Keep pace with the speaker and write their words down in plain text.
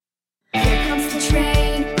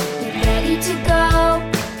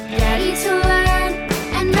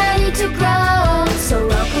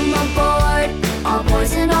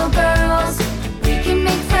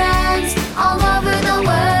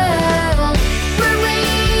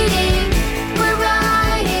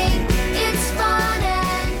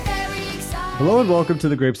and welcome to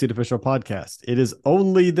the GrapeSEED official podcast. It is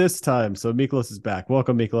only this time, so Miklos is back.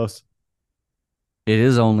 Welcome, Miklos. It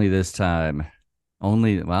is only this time.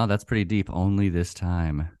 Only, wow, that's pretty deep. Only this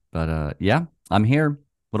time. But yeah, I'm here.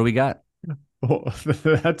 What do we got? Well,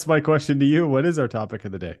 that's my question to you. What is our topic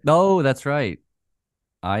of the day? Oh, that's right.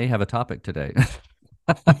 I have a topic today.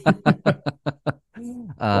 Well,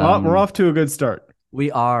 we're um, off to a good start. we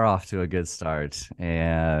are off to a good start,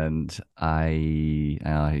 and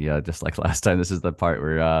yeah, just like last time, this is the part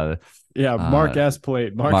where Yeah, Mark uh, S.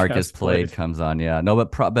 played. Mark Marcus S. Played played. comes on. Yeah. No,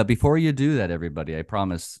 but before you do that, everybody, I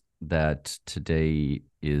promise that today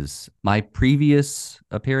is my previous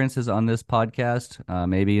appearances on this podcast.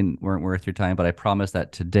 Maybe weren't worth your time, but I promise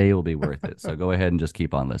that today will be worth it. So go ahead and just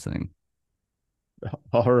keep on listening.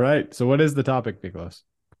 All right. So, what is the topic, Miklos?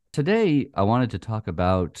 Today, I wanted to talk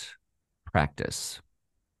about practice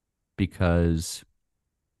because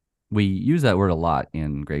we use that word a lot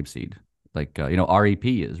in GrapeSEED. Like, REP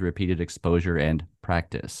is repeated exposure and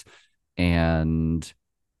practice. And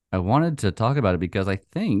I wanted to talk about it because I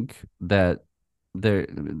think that there,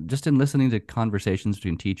 just in listening to conversations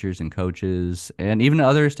between teachers and coaches and even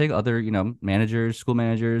other managers, school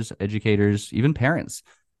managers, educators, even parents,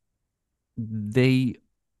 they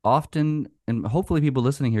often, and hopefully people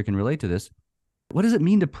listening here can relate to this. What does it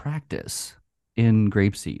mean to practice in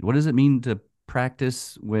grapeseed? What does it mean to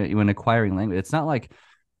practice when acquiring language? It's not like,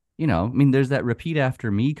 I mean, there's that repeat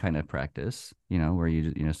after me kind of practice, where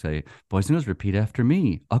you say, boys and girls, repeat after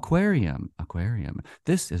me. Aquarium, aquarium.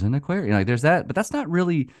 This is an aquarium. Like there's that, but that's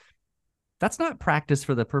not practice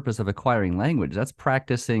for the purpose of acquiring language. That's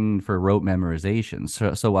practicing for rote memorization.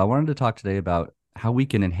 So I wanted to talk today about how we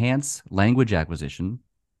can enhance language acquisition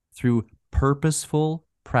through purposeful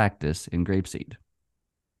practice in grapeseed.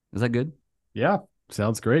 Is that good? Yeah,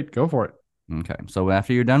 sounds great. Go for it. Okay. So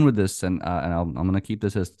after you're done with this, I'm going to keep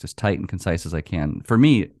this as tight and concise as I can. For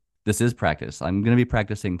me, this is practice. I'm going to be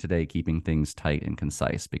practicing today, keeping things tight and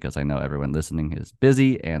concise because I know everyone listening is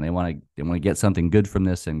busy and they want to get something good from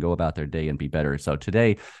this and go about their day and be better. So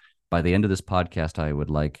today, by the end of this podcast, I would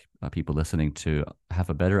like people listening to have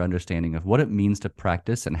a better understanding of what it means to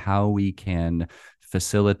practice and how we can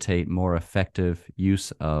facilitate more effective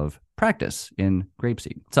use of practice in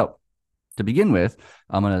grapeseed. So to begin with,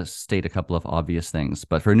 I'm going to state a couple of obvious things,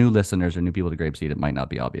 but for new listeners or new people to grapeseed, it might not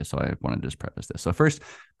be obvious. So I want to just preface this. So first,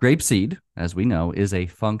 grapeseed, as we know, is a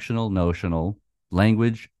functional notional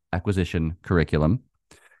language acquisition curriculum.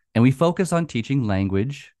 And we focus on teaching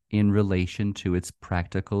language in relation to its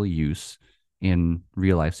practical use in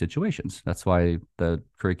real life situations. That's why the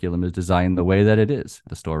curriculum is designed the way that it is.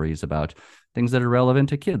 The story is about things that are relevant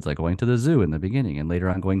to kids, like going to the zoo in the beginning and later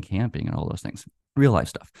on going camping and all those things, real life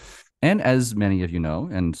stuff. And as many of you know,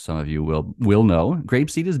 and some of you will know,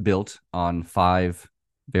 GrapeSEED is built on five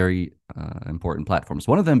very important platforms.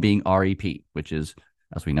 One of them being REP, which is,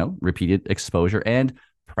 as we know, repeated exposure and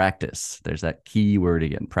practice. There's that key word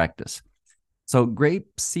again, practice. So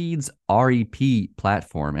GrapeSEED's REP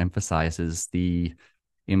platform emphasizes the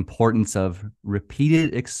importance of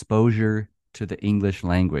repeated exposure to the English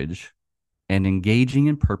language and engaging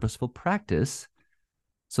in purposeful practice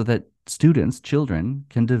so that children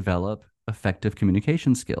can develop effective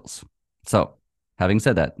communication skills. So, having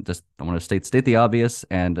said that, I want to state the obvious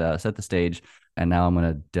and set the stage. And now I'm going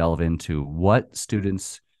to delve into what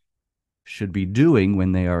students should be doing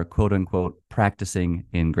when they are quote unquote practicing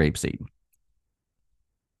in grapeseed.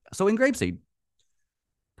 So, in grapeseed,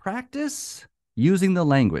 practice using the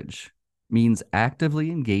language means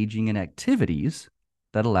actively engaging in activities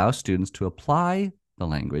that allow students to apply the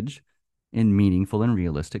language in meaningful and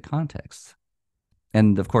realistic contexts.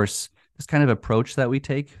 And of course, this kind of approach that we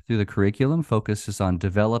take through the curriculum focuses on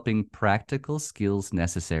developing practical skills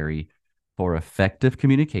necessary for effective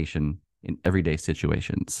communication in everyday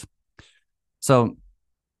situations. So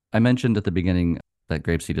I mentioned at the beginning that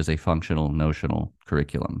GrapeSEED is a functional notional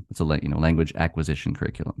curriculum. It's a language acquisition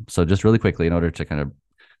curriculum. So just really quickly, in order to kind of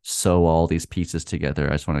sew all these pieces together,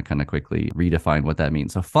 I just want to kind of quickly redefine what that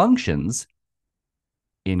means. So functions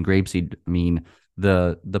in grapeseed mean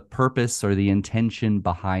the purpose or the intention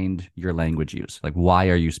behind your language use. Like, why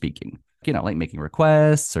are you speaking? Like making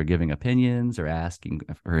requests or giving opinions or asking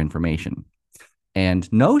for information.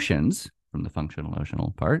 And notions, from the functional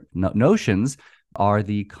notional part, notions are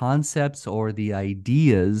the concepts or the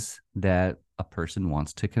ideas that a person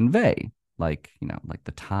wants to convey, like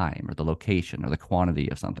the time or the location or the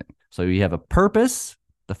quantity of something. So you have a purpose,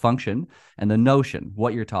 the function, and the notion,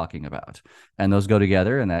 what you're talking about. And those go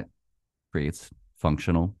together, and that creates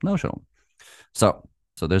functional notional. So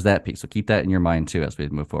there's that piece. So keep that in your mind too as we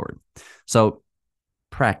move forward. So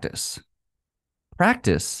practice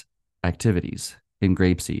activities in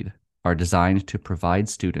GrapeSEED are designed to provide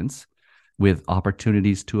students with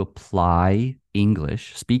opportunities to apply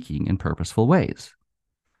English speaking in purposeful ways.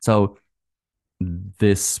 So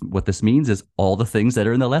what this means is all the things that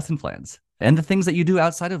are in the lesson plans and the things that you do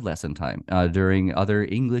outside of lesson time during other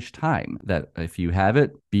English time, that if you have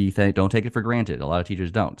it, don't take it for granted. A lot of teachers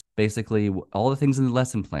don't. Basically, all the things in the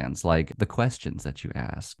lesson plans, like the questions that you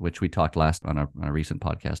ask, which we talked last on a recent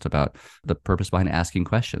podcast about the purpose behind asking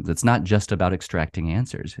questions. It's not just about extracting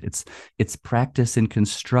answers. It's practice in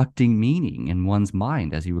constructing meaning in one's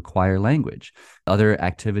mind as you acquire language. Other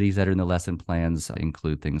activities that are in the lesson plans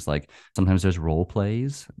include things like sometimes there's role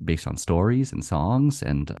plays based on stories and songs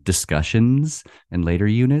and discussions in later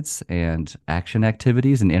units and action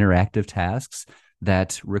activities and interactive tasks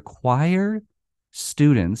that require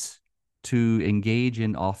students to engage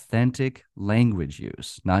in authentic language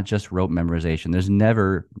use, not just rote memorization. There's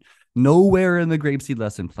nowhere in the GrapeSEED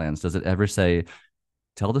lesson plans does it ever say,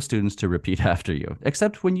 tell the students to repeat after you,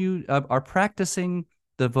 except when you are practicing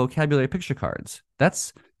the vocabulary picture cards.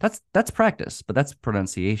 That's practice, but that's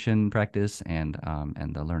pronunciation practice and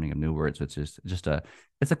the learning of new words, which is just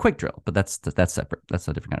it's a quick drill, but that's separate. That's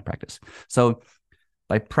a different kind of practice. So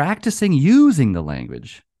by practicing using the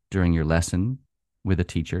language during your lesson with a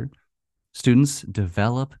teacher, students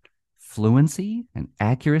develop fluency and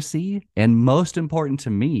accuracy, and most important to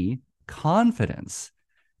me, confidence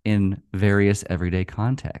in various everyday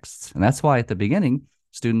contexts. And that's why at the beginning,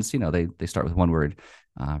 students, they start with one word,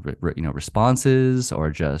 responses, or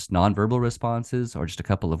just nonverbal responses, or just a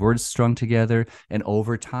couple of words strung together. And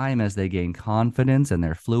over time, as they gain confidence and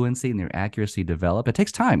their fluency and their accuracy develop, it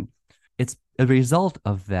takes time. It's a result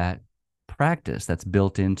of that practice that's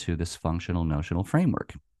built into this functional notional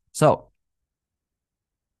framework. So,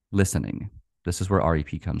 listening. This is where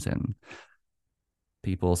REP comes in.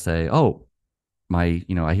 People say, "Oh, I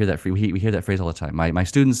hear that we hear that phrase all the time. My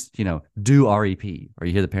students, do REP," or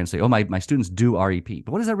you hear the parents say, "Oh, my students do REP."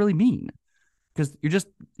 But what does that really mean? Because you're just,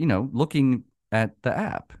 looking at the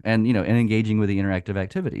app and engaging with the interactive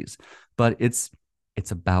activities. But it's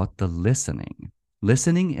about the listening.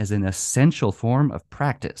 Listening is an essential form of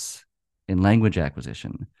practice in language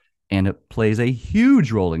acquisition, and it plays a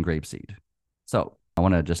huge role in GrapeSEED. So I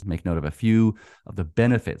want to just make note of a few of the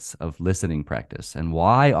benefits of listening practice and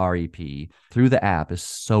why REP through the app is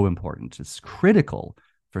so important. It's critical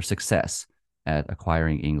for success at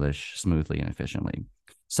acquiring English smoothly and efficiently.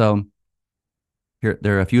 So there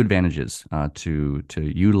are a few advantages to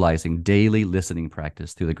utilizing daily listening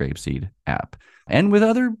practice through the GrapeSEED app, and with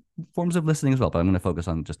other forms of listening as well. But I'm going to focus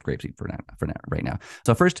on just GrapeSEED right now.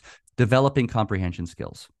 So first, developing comprehension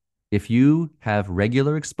skills. If you have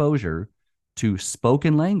regular exposure to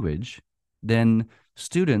spoken language, then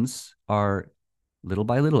students are little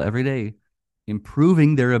by little every day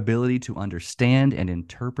improving their ability to understand and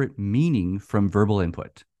interpret meaning from verbal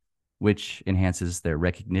input, which enhances their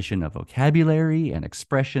recognition of vocabulary and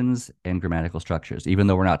expressions and grammatical structures, even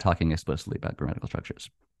though we're not talking explicitly about grammatical structures.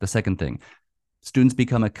 The second thing, students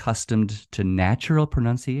become accustomed to natural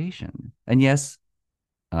pronunciation. And yes,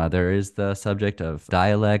 there is the subject of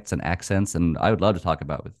dialects and accents, and I would love to talk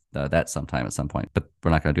about that at some point, but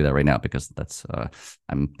we're not going to do that right now because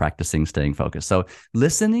I'm practicing staying focused. So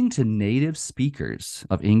listening to native speakers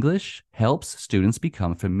of English helps students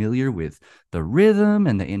become familiar with the rhythm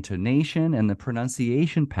and the intonation and the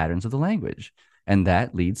pronunciation patterns of the language, and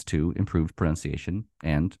that leads to improved pronunciation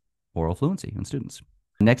and oral fluency in students.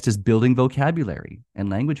 Next is building vocabulary and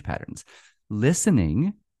language patterns.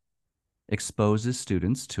 Listening exposes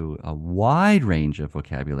students to a wide range of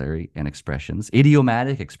vocabulary and expressions,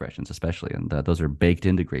 idiomatic expressions especially, and those are baked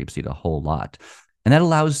into GrapeSEED a whole lot. And that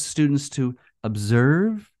allows students to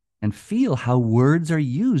observe and feel how words are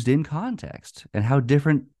used in context and how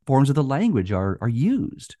different forms of the language are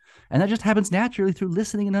used. And that just happens naturally through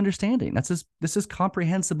listening and understanding. This is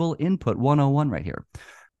comprehensible input 101 right here.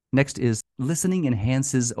 Next is listening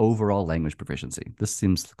enhances overall language proficiency. This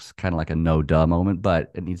seems kind of like a no-duh moment,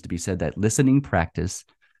 but it needs to be said that listening practice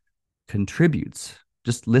contributes,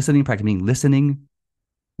 just listening practice, meaning listening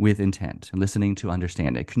with intent and listening to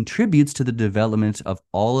understand. It contributes to the development of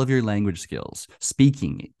all of your language skills,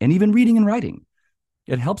 speaking, and even reading and writing.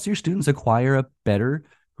 It helps your students acquire a better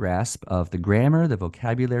grasp of the grammar, the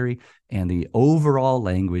vocabulary, and the overall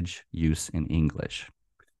language use in English.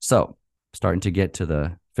 So, starting to get to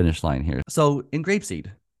the finish line here. So in GrapeSEED,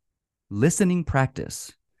 listening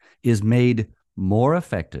practice is made more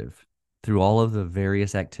effective through all of the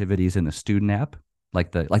various activities in the student app,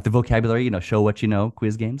 like the vocabulary, show what you know,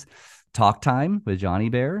 quiz games, talk time with Johnny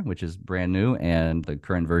Bear, which is brand new, and the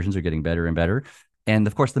current versions are getting better and better. And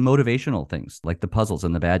of course, the motivational things like the puzzles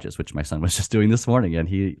and the badges, which my son was just doing this morning and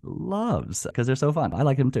he loves because they're so fun. I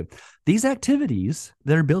like them too. These activities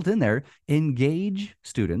that are built in there engage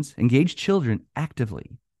students, engage children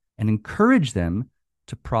actively, and encourage them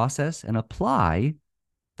to process and apply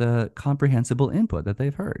the comprehensible input that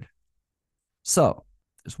they've heard. So,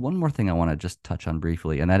 there's one more thing I want to just touch on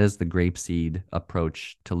briefly, and that is the GrapeSEED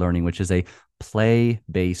approach to learning, which is a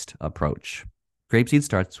play-based approach. GrapeSEED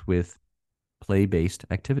starts with play-based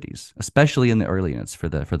activities, especially in the early units for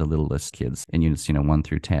the littlest kids in units 1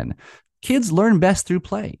 through 10. Kids learn best through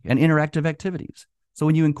play and interactive activities. So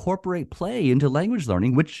when you incorporate play into language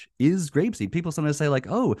learning, which is GrapeSEED, people sometimes say like,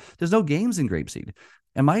 "Oh, there's no games in GrapeSEED."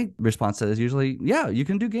 And my response to that is usually, "Yeah, you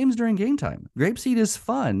can do games during game time. GrapeSEED is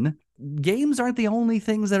fun. Games aren't the only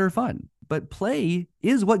things that are fun, but play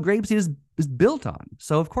is what GrapeSEED is built on.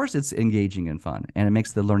 So of course it's engaging and fun, and it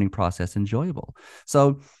makes the learning process enjoyable."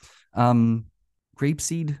 So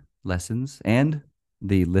GrapeSEED lessons and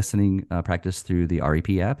the listening practice through the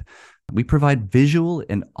REP app, we provide visual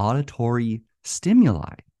and auditory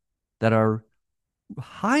stimuli that are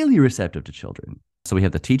highly receptive to children. So we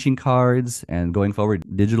have the teaching cards and going forward,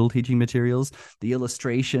 digital teaching materials, the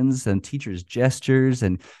illustrations and teachers' gestures,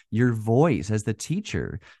 and your voice as the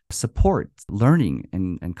teacher supports learning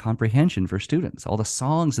and comprehension for students. All the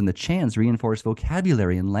songs and the chants reinforce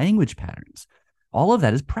vocabulary and language patterns. All of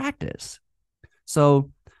that is practice.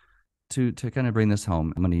 So to kind of bring this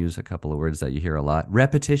home, I'm going to use a couple of words that you hear a lot.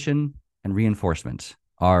 Repetition and reinforcement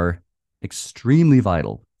are extremely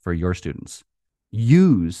vital for your students.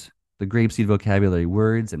 Use the GrapeSEED vocabulary,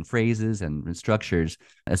 words and phrases and structures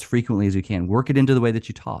as frequently as you can. Work it into the way that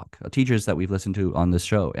you talk. Teachers that we've listened to on this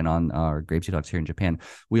show and on our GrapeSEED talks here in Japan,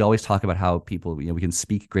 we always talk about how people, we can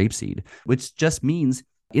speak GrapeSEED, which just means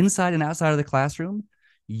inside and outside of the classroom,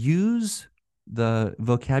 use the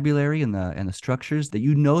vocabulary and the structures that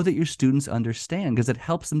that your students understand, because it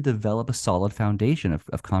helps them develop a solid foundation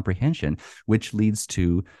of comprehension, which leads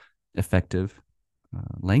to effective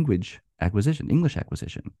language acquisition, English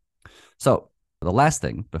acquisition. So the last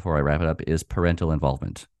thing before I wrap it up is parental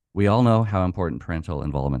involvement. We all know how important parental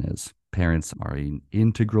involvement is. Parents are an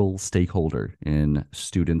integral stakeholder in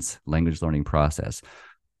students' language learning process.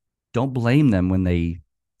 Don't blame them when they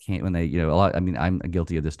can't, a lot. I mean, I'm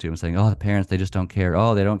guilty of this too. I'm saying, "Oh, the parents, they just don't care.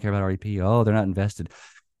 Oh, they don't care about REP. Oh, they're not invested."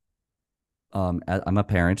 I'm a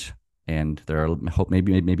parent, and there are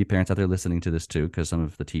maybe parents out there listening to this too, because some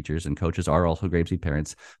of the teachers and coaches are also GrapeSEED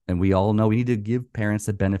parents, and we all know we need to give parents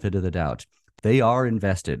the benefit of the doubt. They are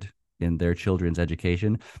invested in their children's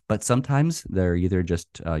education, but sometimes they're either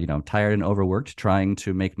just tired and overworked trying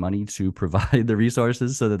to make money to provide the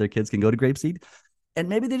resources so that their kids can go to GrapeSEED. And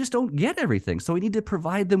maybe they just don't get everything. So we need to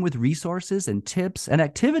provide them with resources and tips and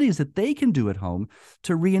activities that they can do at home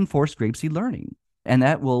to reinforce GrapeSEED learning. And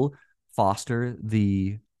that will foster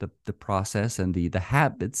the process and the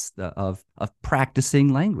habits of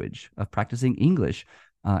practicing language, of practicing English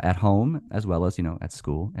at home, as well as, at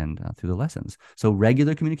school and through the lessons. So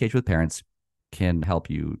regular communication with parents can help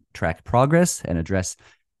you track progress and address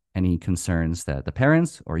any concerns that the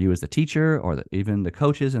parents or you as the teacher or even the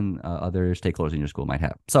coaches and other stakeholders in your school might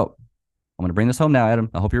have. So I'm going to bring this home now, Adam.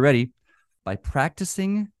 I hope you're ready. By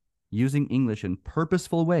practicing using English in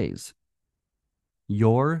purposeful ways,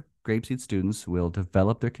 your GrapeSEED students will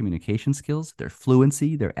develop their communication skills, their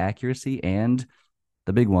fluency, their accuracy, and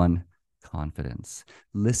the big one, confidence.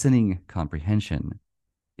 Listening comprehension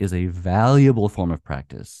is a valuable form of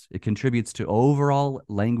practice. It contributes to overall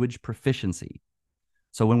language proficiency.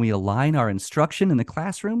 So when we align our instruction in the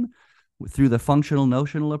classroom through the functional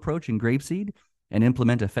notional approach in GrapeSEED and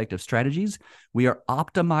implement effective strategies, we are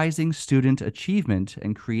optimizing student achievement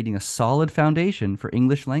and creating a solid foundation for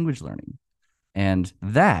English language learning. And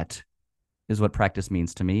that is what practice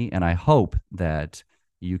means to me. And I hope that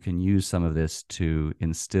you can use some of this to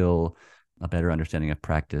instill a better understanding of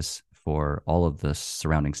practice for all of the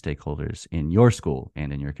surrounding stakeholders in your school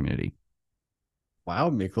and in your community.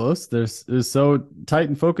 Wow, Miklos, there's so tight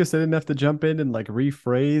and focused. I didn't have to jump in and like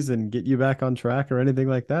rephrase and get you back on track or anything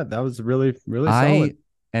like that. That was really, really solid.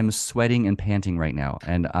 I am sweating and panting right now,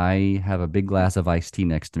 and I have a big glass of iced tea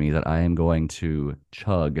next to me that I am going to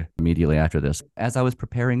chug immediately after this. As I was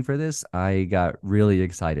preparing for this, I got really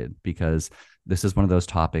excited because this is one of those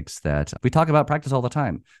topics that we talk about practice all the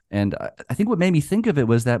time. And I think what made me think of it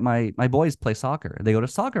was that my boys play soccer. They go to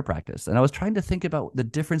soccer practice. And I was trying to think about the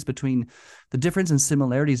difference and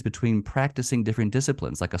similarities between practicing different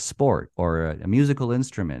disciplines, like a sport or a musical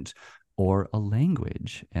instrument, or a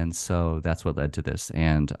language. And so that's what led to this.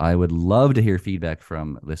 And I would love to hear feedback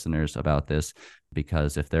from listeners about this,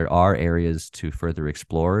 because if there are areas to further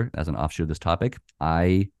explore as an offshoot of this topic,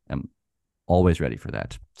 I am always ready for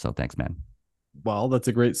that. So thanks, man. Well, that's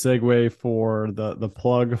a great segue for the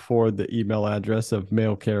plug for the email address of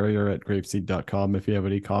mailcarrier@grapeseed.com. If you have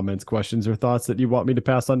any comments, questions, or thoughts that you want me to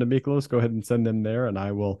pass on to Miklos, go ahead and send them there, and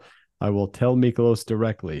I will tell Miklos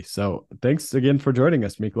directly. So thanks again for joining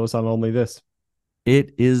us, Miklos, on Only This.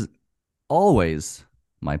 It is always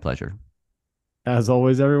my pleasure. As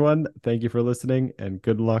always, everyone, thank you for listening, and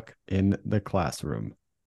good luck in the classroom.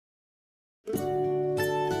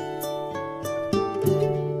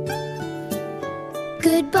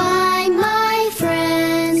 Goodbye, my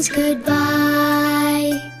friends,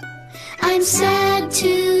 goodbye. I'm sad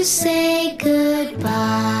to say goodbye.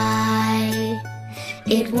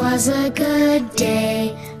 It was a good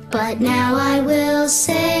day, but now I will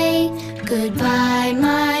say goodbye,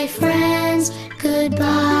 my friends, goodbye.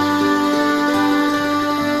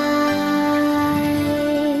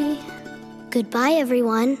 Goodbye,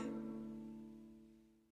 everyone.